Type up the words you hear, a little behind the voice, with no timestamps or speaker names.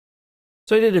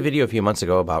So I did a video a few months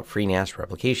ago about FreeNAS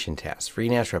replication tasks.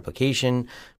 FreeNAS replication,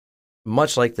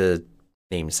 much like the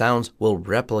name sounds, will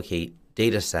replicate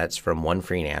data sets from one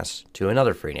FreeNAS to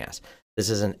another FreeNAS. This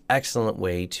is an excellent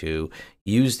way to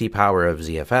use the power of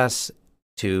ZFS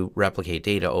to replicate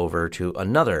data over to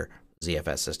another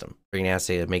ZFS system.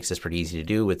 FreeNAS makes this pretty easy to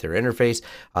do with their interface.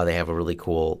 They have a really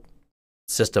cool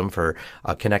system for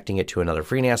connecting it to another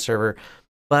FreeNAS server,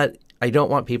 but I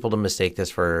don't want people to mistake this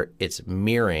for it's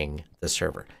mirroring the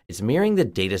server. It's mirroring the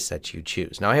data set you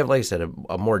choose. Now I have, like I said,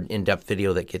 a more in-depth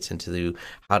video that gets into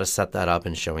how to set that up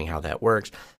and showing how that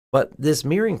works. But this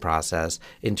mirroring process,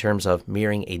 in terms of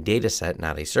mirroring a data set,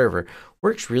 not a server,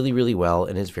 works really, really well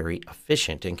and is very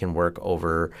efficient and can work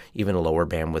over even lower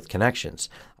bandwidth connections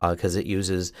because it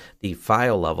uses the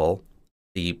file level,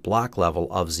 the block level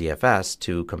of ZFS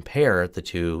to compare the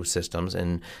two systems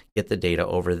and get the data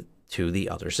over to the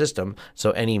other system.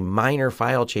 So any minor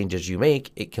file changes you make,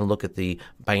 it can look at the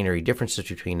binary differences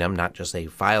between them, not just a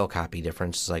file copy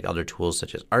difference like other tools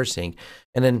such as rsync,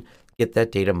 and then get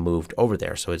that data moved over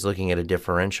there. So it's looking at a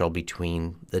differential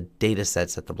between the data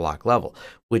sets at the block level,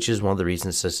 which is one of the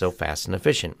reasons it's so fast and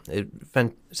efficient. It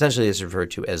essentially is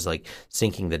referred to as like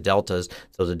syncing the deltas.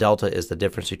 So the delta is the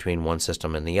difference between one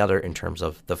system and the other in terms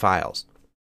of the files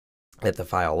at the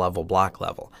file level, block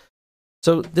level.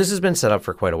 So this has been set up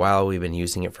for quite a while. We've been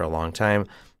using it for a long time,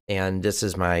 and this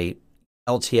is my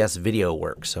LTS video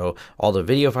work. So all the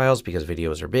video files, because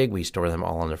videos are big, we store them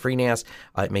all on the FreeNAS.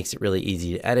 It makes it really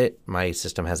easy to edit. My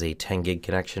system has a 10 gig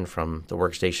connection from the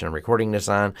workstation I'm recording this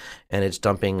on, and it's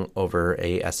dumping over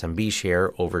a SMB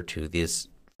share over to this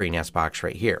FreeNAS box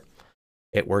right here.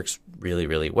 It works really,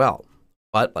 really well.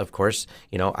 But of course,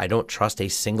 I don't trust a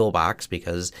single box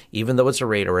because even though it's a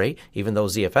RAID array, even though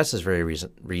ZFS is very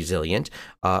resilient,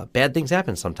 bad things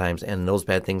happen sometimes. And those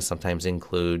bad things sometimes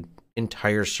include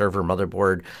entire server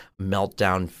motherboard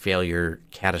meltdown, failure,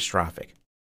 catastrophic.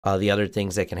 The other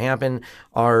things that can happen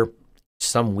are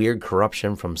some weird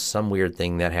corruption from some weird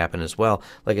thing that happened as well.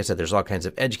 Like I said, there's all kinds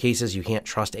of edge cases. You can't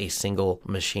trust a single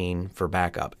machine for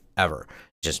backup ever.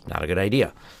 Just not a good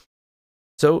idea.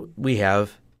 So we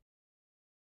have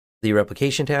the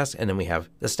replication task, and then we have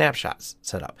the snapshots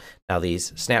set up. Now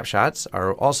these snapshots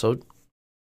are also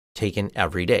taken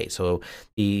every day. So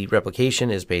the replication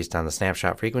is based on the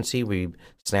snapshot frequency. We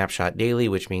snapshot daily,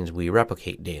 which means we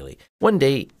replicate daily. One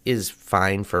day is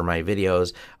fine for my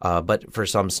videos, but for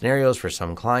some scenarios, for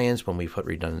some clients, when we put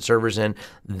redundant servers in,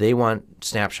 they want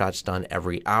snapshots done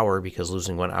every hour because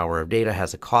losing 1 hour of data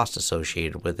has a cost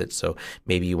associated with it. So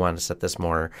maybe you want to set this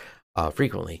more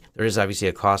frequently. There is obviously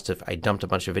a cost if I dumped a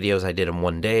bunch of videos I did in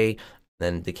one day,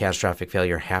 then the catastrophic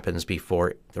failure happens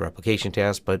before the replication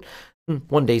task, but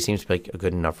 1 day seems like a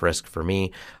good enough risk for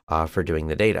me for doing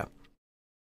the data.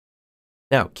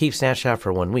 Now, keep snapshot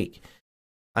for 1 week.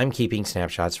 I'm keeping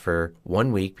snapshots for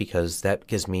 1 week because that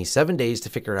gives me 7 days to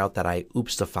figure out that I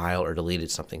oopsed a file or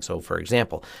deleted something. So for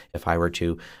example, if I were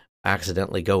to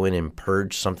accidentally go in and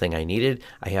purge something I needed,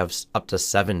 I have up to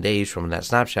 7 days from when that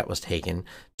snapshot was taken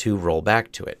to roll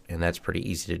back to it. And that's pretty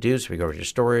easy to do. So we go over to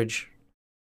storage,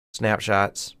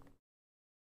 snapshots,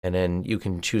 and then you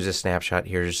can choose a snapshot.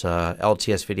 Here's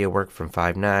LTS video work from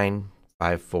 5/9,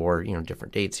 5/4,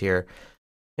 different dates here.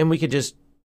 And we could just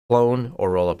clone or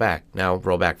roll it back. Now,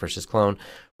 roll back versus clone.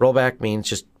 Roll back means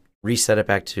just reset it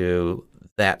back to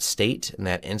that state in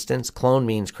that instance. Clone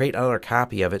means create another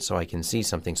copy of it so I can see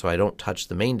something, so I don't touch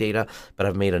the main data, but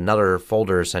I've made another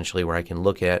folder essentially where I can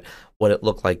look at what it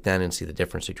looked like then and see the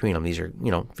difference between them. These are,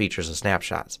 features of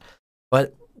snapshots.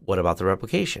 But what about the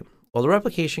replication? Well, the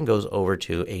replication goes over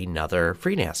to another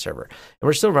FreeNAS server. And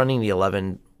we're still running the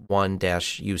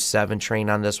 11.1-U7 train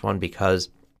on this one because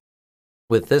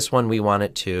with this one, we want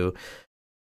it to,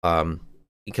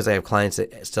 because I have clients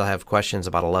that still have questions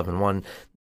about 11.1,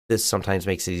 this sometimes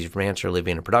makes it easier for me to answer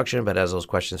living in production, but as those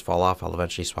questions fall off, I'll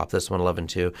eventually swap this one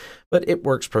 11.2. But it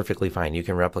works perfectly fine. You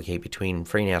can replicate between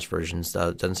FreeNAS versions.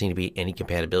 Doesn't seem to be any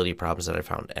compatibility problems that I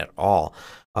found at all.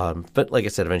 But like I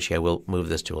said, eventually I will move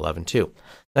this to 11.2.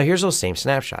 Now here's those same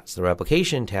snapshots. The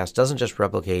replication task doesn't just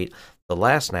replicate the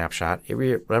last snapshot, it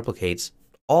replicates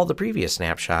all the previous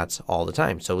snapshots all the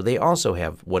time. So they also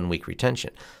have 1 week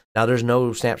retention. Now there's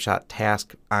no snapshot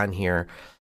task on here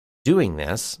doing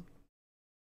this.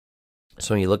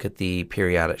 So when you look at the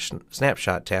periodic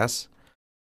snapshot tasks,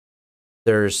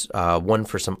 there's one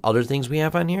for some other things we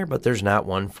have on here, but there's not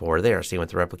one for there. Same with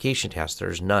the replication task.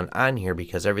 There's none on here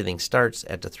because everything starts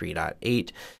at the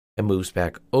 3.8 and moves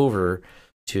back over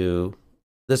to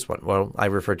this one. Well, I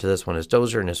refer to this one as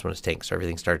Dozer and this one as Tank. So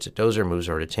everything starts at Dozer, moves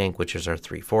over to Tank, which is our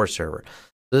 3.4 server.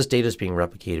 So this data is being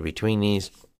replicated between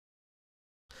these.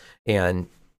 And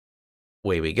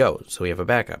away we go. So we have a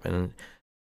backup. And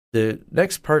the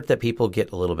next part that people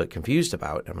get a little bit confused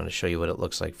about, I'm going to show you what it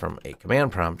looks like from a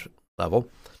command prompt level,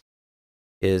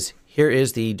 is here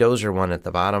is the dozer one at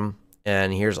the bottom,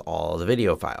 and here's all the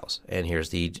video files. And here's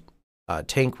the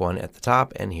tank one at the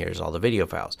top, and here's all the video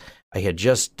files. I had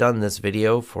just done this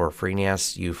video for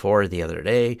FreeNAS U4 the other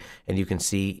day, and you can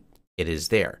see it is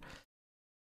there.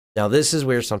 Now, this is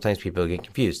where sometimes people get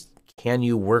confused. Can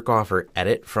you work off or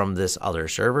edit from this other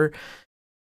server?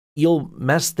 You'll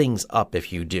mess things up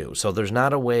if you do. So there's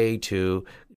not a way to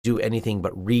do anything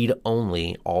but read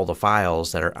only all the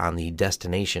files that are on the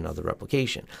destination of the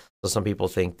replication. So some people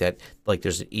think that like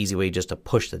there's an easy way just to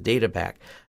push the data back.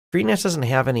 FreeNAS doesn't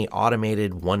have any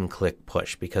automated one-click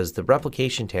push because the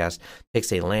replication task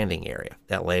picks a landing area,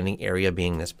 that landing area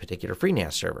being this particular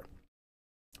FreeNAS server.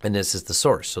 And this is the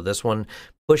source. So this one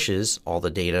pushes all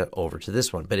the data over to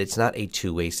this one, but it's not a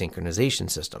two-way synchronization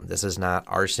system. This is not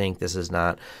rsync. This is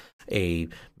not a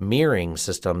mirroring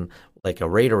system like a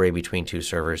RAID array between two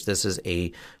servers. This is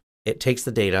it takes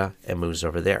the data and moves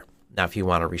over there. Now, if you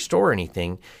want to restore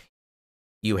anything,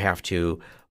 you have to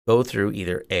go through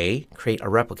either A, create a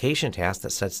replication task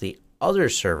that sets the other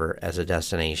server as a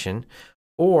destination,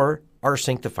 or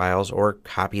rsync the files or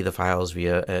copy the files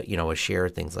via a share,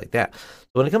 things like that.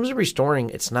 So when it comes to restoring,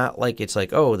 it's not like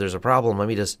oh, there's a problem, let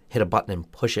me just hit a button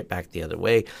and push it back the other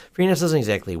way. FreeNAS doesn't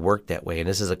exactly work that way, and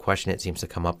this is a question that seems to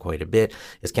come up quite a bit,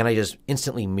 is can I just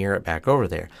instantly mirror it back over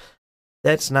there?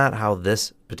 That's not how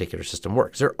this particular system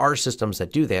works. There are systems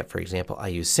that do that. For example, I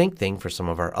use SyncThing for some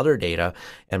of our other data,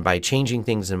 and by changing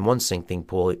things in one SyncThing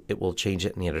pool, it will change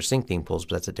it in the other SyncThing pools,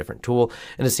 but that's a different tool.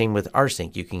 And the same with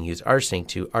rsync. You can use rsync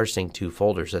to rsync two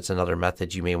folders. That's another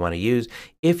method you may want to use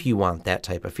if you want that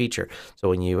type of feature. So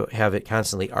when you have it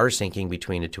constantly rsyncing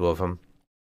between the two of them,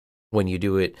 when you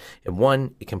do it in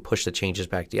one, it can push the changes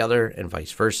back to the other and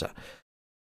vice versa.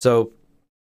 So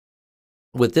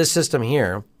with this system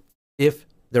here, if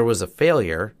there was a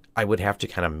failure, I would have to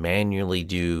kind of manually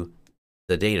do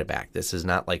the data back. This is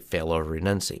not like failover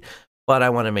redundancy, but I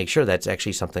want to make sure that's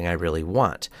actually something I really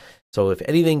want. So if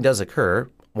anything does occur,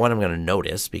 one, I'm going to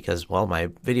notice because, well, my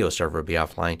video server will be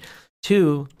offline.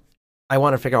 Two, I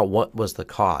want to figure out what was the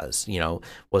cause.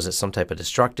 Was it some type of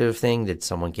destructive thing? Did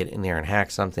someone get in there and hack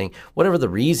something? Whatever the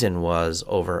reason was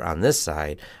over on this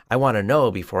side, I want to know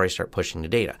before I start pushing the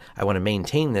data. I want to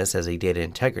maintain this as a data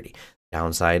integrity.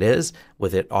 Downside is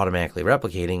with it automatically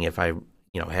replicating, if I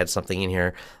had something in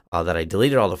here that I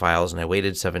deleted all the files and I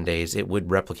waited 7 days, it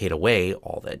would replicate away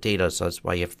all that data. So that's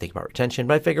why you have to think about retention.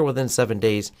 But I figure within 7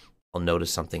 days, I'll notice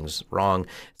something's wrong.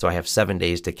 So I have 7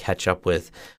 days to catch up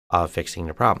with fixing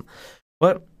the problem.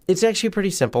 But it's actually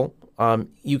pretty simple.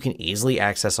 You can easily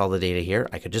access all the data here.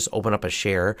 I could just open up a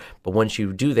share. But once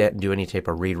you do that and do any type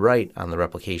of read-write on the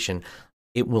replication,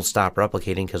 it will stop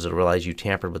replicating because it'll realize you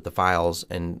tampered with the files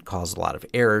and caused a lot of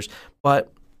errors, but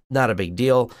not a big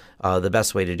deal. The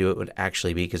best way to do it would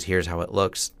actually be, because here's how it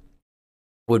looks,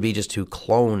 would be just to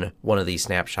clone one of these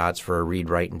snapshots for a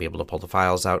read-write and be able to pull the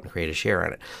files out and create a share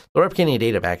on it. So replicating a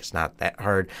data back is not that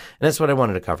hard, and that's what I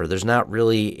wanted to cover. There's not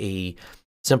really a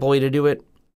simple way to do it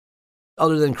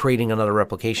other than creating another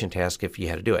replication task if you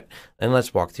had to do it. And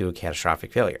let's walk through a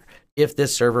catastrophic failure. If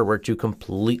this server were to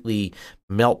completely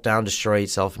melt down, destroy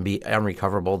itself, and be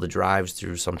unrecoverable, the drives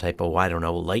through some type of,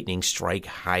 lightning strike,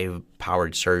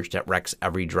 high-powered surge that wrecks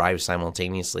every drive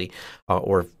simultaneously,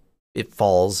 or it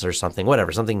falls or something,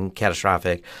 whatever, something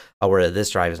catastrophic where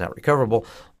this drive is not recoverable,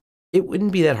 it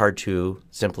wouldn't be that hard to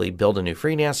simply build a new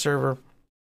FreeNAS server,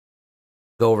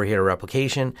 go over here to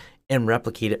replication, and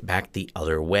replicate it back the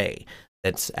other way.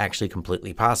 That's actually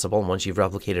completely possible. And once you've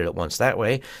replicated it once that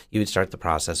way, you would start the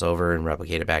process over and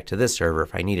replicate it back to this server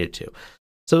if I needed to.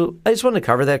 So I just wanted to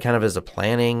cover that kind of as a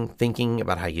planning, thinking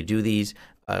about how you do these.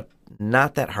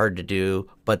 Not that hard to do,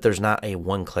 but there's not a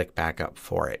one-click backup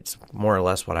for it. It's more or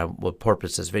less what I would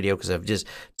purpose this video, because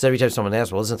so every time someone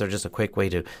asks, well, isn't there just a quick way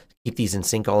to keep these in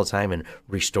sync all the time and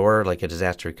restore like a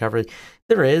disaster recovery?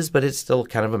 There is, but it's still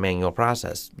kind of a manual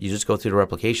process. You just go through the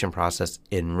replication process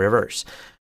in reverse.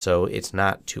 So it's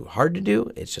not too hard to do.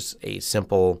 It's just a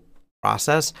simple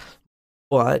process.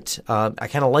 But I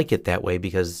kind of like it that way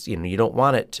because, you don't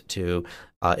want it to,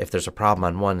 if there's a problem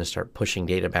on one, to start pushing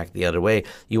data back the other way.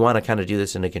 You want to kind of do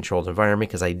this in a controlled environment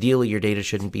because ideally your data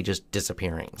shouldn't be just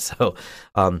disappearing. So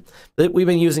we've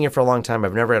been using it for a long time.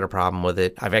 I've never had a problem with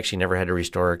it. I've actually never had to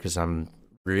restore it because I'm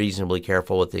reasonably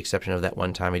careful, with the exception of that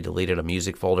one time I deleted a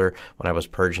music folder when I was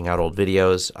purging out old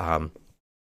videos.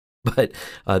 But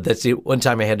that's the one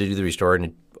time I had to do the restore,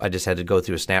 and I just had to go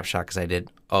through a snapshot because I did,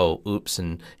 oops,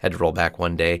 and had to roll back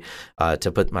one day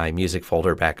to put my music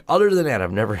folder back. Other than that,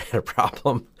 I've never had a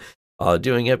problem.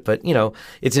 doing it. But,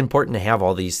 it's important to have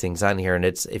all these things on here. And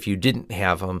if you didn't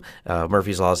have them,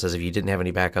 Murphy's Law says if you didn't have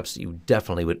any backups, you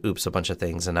definitely would oops a bunch of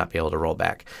things and not be able to roll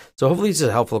back. So hopefully this is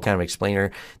a helpful kind of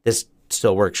explainer. This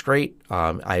still works great.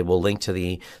 I will link to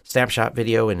the snapshot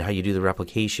video and how you do the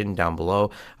replication down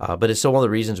below. But it's still one of the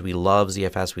reasons we love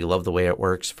ZFS. We love the way it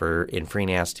works in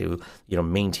FreeNAS to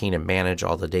maintain and manage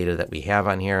all the data that we have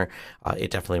on here.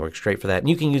 It definitely works great for that. And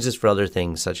you can use this for other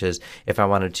things, such as if I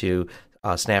wanted to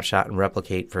snapshot and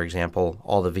replicate, for example,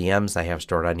 all the VMs I have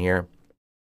stored on here.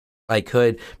 I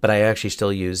could, but I actually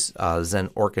still use Zen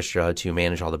Orchestra to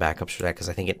manage all the backups for that because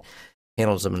I think it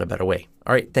handles them in a better way.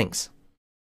 All right, thanks.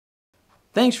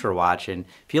 Thanks for watching.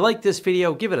 If you like this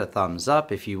video, give it a thumbs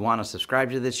up. If you want to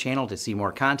subscribe to this channel to see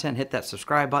more content, hit that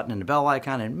subscribe button and the bell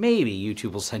icon, and maybe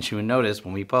YouTube will send you a notice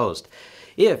when we post.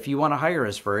 If you want to hire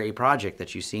us for a project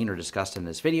that you've seen or discussed in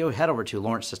this video, head over to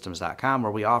lawrencesystems.com,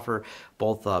 where we offer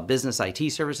both business IT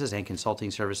services and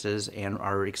consulting services and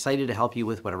are excited to help you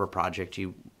with whatever project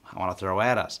you want to throw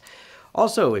at us.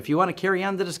 Also, if you want to carry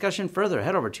on the discussion further,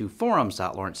 head over to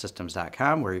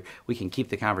forums.lawrencesystems.com, where we can keep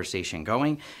the conversation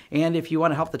going. And if you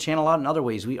want to help the channel out in other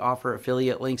ways, we offer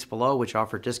affiliate links below, which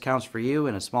offer discounts for you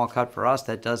and a small cut for us.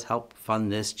 That does help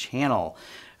fund this channel.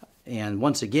 And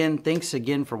once again, thanks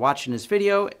again for watching this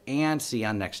video, and see you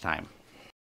on next time.